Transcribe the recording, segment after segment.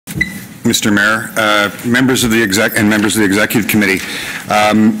Mr. Mayor, members of the Executive Committee.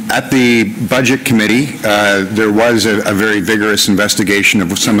 At the Budget Committee, there was a very vigorous investigation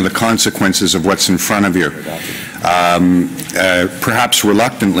of some of the consequences of what's in front of you. Perhaps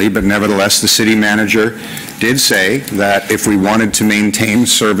reluctantly, but nevertheless, the City Manager did say that if we wanted to maintain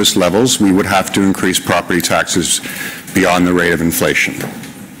service levels, we would have to increase property taxes beyond the rate of inflation.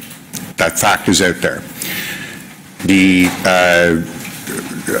 That fact is out there.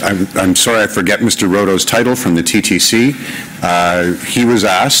 I'm sorry, I forget Mr. Roto's title from the TTC. He was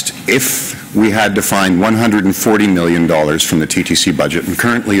asked if we had to find $140 million from the TTC budget, and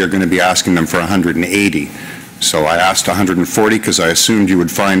currently you're going to be asking them for 180. So I asked 140 because I assumed you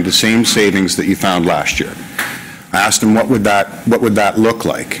would find the same savings that you found last year. I asked him what would that look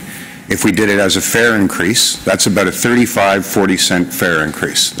like if we did it as a fare increase. That's about a 40 cent fare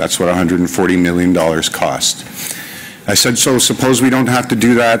increase. That's what $140 million cost. I said, so suppose we don't have to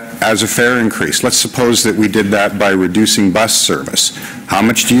do that as a fare increase. Let's suppose that we did that by reducing bus service. How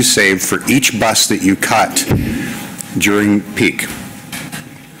much do you save for each bus that you cut during peak?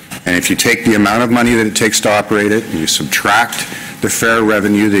 And if you take the amount of money that it takes to operate it, and you subtract the fare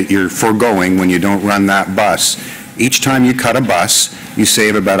revenue that you're foregoing when you don't run that bus, each time you cut a bus, you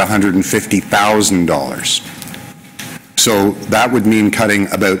save about $150,000. So that would mean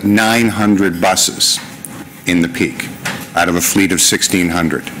cutting about 900 buses in the peak out of a fleet of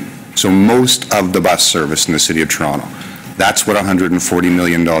 1,600. So most of the bus service in the City of Toronto. That's what a $140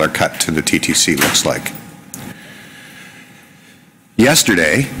 million cut to the TTC looks like.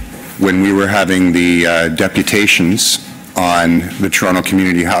 Yesterday, when we were having the deputations on the Toronto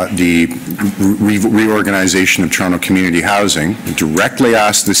Community, the reorganization of Toronto Community Housing, directly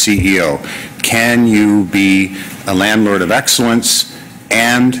asked the CEO, can you be a landlord of excellence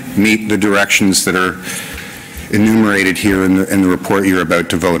and meet the directions that are enumerated here in the report you're about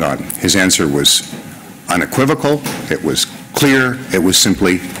to vote on? His answer was unequivocal, it was clear, it was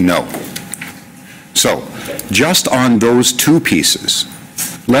simply no. So, just on those two pieces,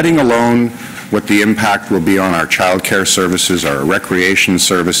 letting alone what the impact will be on our child care services, our recreation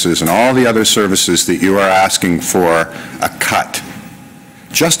services, and all the other services that you are asking for a cut,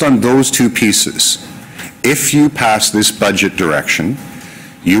 just on those two pieces, if you pass this budget direction,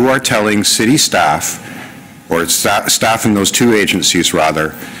 you are telling city staff, or staff in those two agencies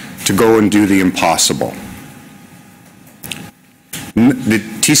rather, to go and do the impossible. The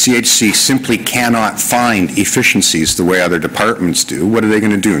TCHC simply cannot find efficiencies the way other departments do. What are they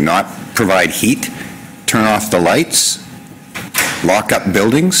going to do? Not provide heat? Turn off the lights? Lock up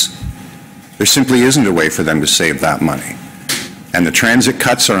buildings? There simply isn't a way for them to save that money. And the transit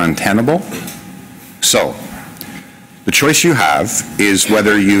cuts are untenable. So, the choice you have is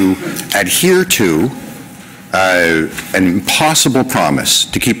whether you adhere to an impossible promise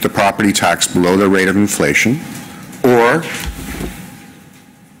to keep the property tax below the rate of inflation, or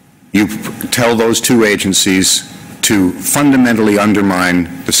you tell those two agencies to fundamentally undermine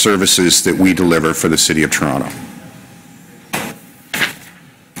the services that we deliver for the City of Toronto.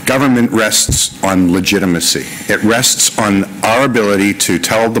 Government rests on legitimacy. It rests on our ability to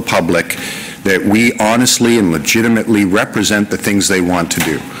tell the public that we honestly and legitimately represent the things they want to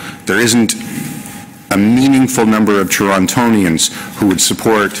do. There isn't a meaningful number of Torontonians who would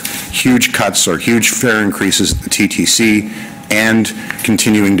support huge cuts or huge fare increases at the TTC and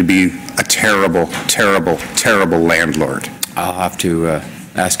continuing to be a terrible, terrible, terrible landlord. I'll have to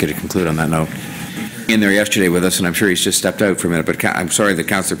ask you to conclude on that note. In there yesterday with us, and I'm sure he's just stepped out for a minute, but I'm sorry that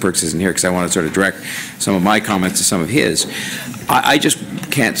Councillor Perks isn't here because I want to sort of direct some of my comments to some of his. I just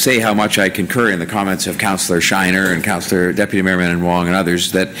can't say how much I concur in the comments of Councillor Shiner and Councillor Deputy Mayor and Wong and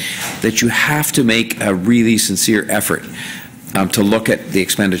others that you have to make a really sincere effort to look at the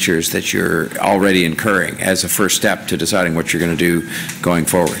expenditures that you're already incurring as a first step to deciding what you're going to do going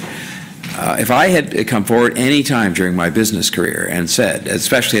forward. If I had come forward any time during my business career and said,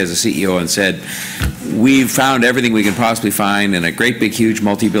 especially as a CEO, and said, we've found everything we can possibly find in a great big huge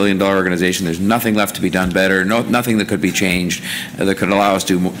multi-billion-dollar organization, there's nothing left to be done better, nothing that could be changed that could allow us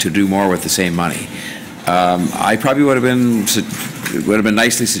to do more with the same money, I probably would have been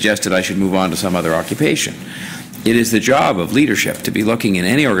nicely suggested I should move on to some other occupation. It is the job of leadership to be looking in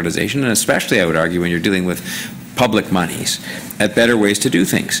any organization, and especially I would argue when you're dealing with public monies, at better ways to do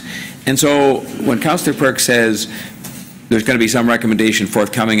things. And so when Councillor Perks says there's going to be some recommendation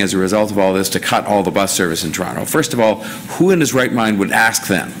forthcoming as a result of all this to cut all the bus service in Toronto, first of all, who in his right mind would ask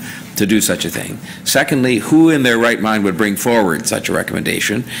them to do such a thing? Secondly, who in their right mind would bring forward such a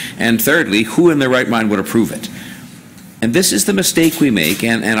recommendation? And thirdly, who in their right mind would approve it? And this is the mistake we make,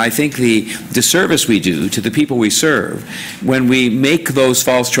 and I think the disservice we do to the people we serve when we make those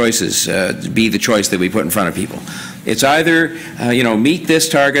false choices be the choice that we put in front of people. It's either, meet this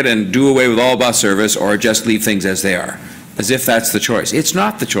target and do away with all bus service, or just leave things as they are, as if that's the choice. It's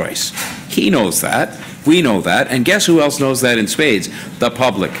not the choice. He knows that. We know that. And guess who else knows that in spades? The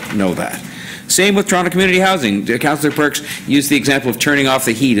public know that. Same with Toronto Community Housing. Councillor Perks used the example of turning off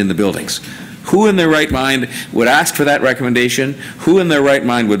the heat in the buildings. Who in their right mind would ask for that recommendation? Who in their right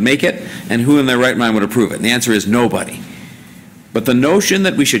mind would make it? And who in their right mind would approve it? And the answer is nobody. But the notion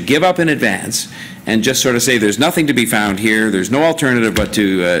that we should give up in advance and just sort of say there's nothing to be found here, there's no alternative but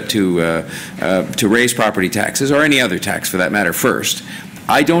to raise property taxes, or any other tax for that matter, first,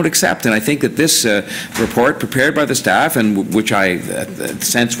 I don't accept. And I think that this report prepared by the staff, and which I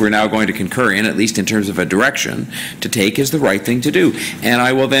sense we're now going to concur in, at least in terms of a direction to take, is the right thing to do. And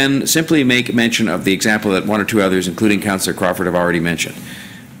I will then simply make mention of the example that one or two others, including Councillor Crawford, have already mentioned.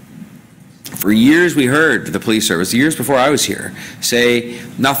 For years we heard the police service, years before I was here, say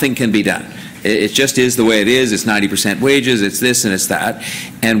nothing can be done. It just is the way it is. It's 90% wages, it's this and it's that.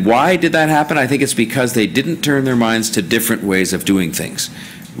 And why did that happen? I think it's because they didn't turn their minds to different ways of doing things.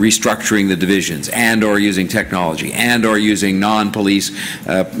 Restructuring the divisions, and or using technology, and or using non-police,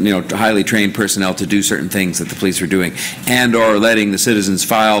 highly trained personnel to do certain things that the police are doing, and or letting the citizens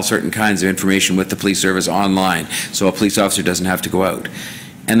file certain kinds of information with the police service online, so a police officer doesn't have to go out.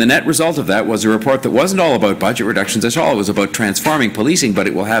 And the net result of that was a report that wasn't all about budget reductions at all. It was about transforming policing, but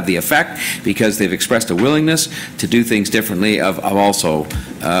it will have the effect, because they've expressed a willingness to do things differently, of also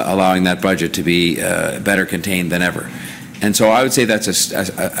allowing that budget to be better contained than ever. And so I would say that's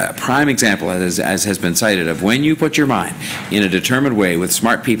a prime example, as has been cited, of when you put your mind in a determined way with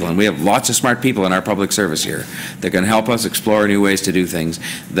smart people, and we have lots of smart people in our public service here that can help us explore new ways to do things,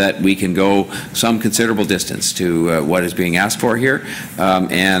 that we can go some considerable distance to what is being asked for here.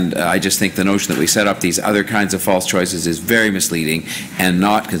 And I just think the notion that we set up these other kinds of false choices is very misleading and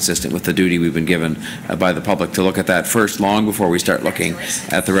not consistent with the duty we've been given by the public to look at that first, long before we start looking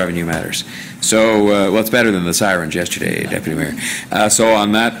at the revenue matters. So, well, it's better than the sirens yesterday, Deputy Mayor. So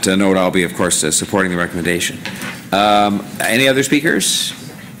on that note, I'll be, of course, supporting the recommendation. Any other speakers?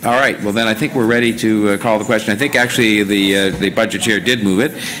 All right, well then I think we're ready to call the question. I think actually the budget chair did move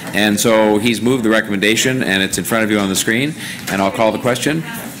it, and so he's moved the recommendation, and it's in front of you on the screen, and I'll call the question.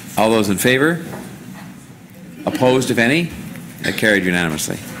 All those in favor? Opposed, if any? That carried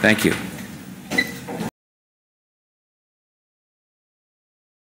unanimously. Thank you.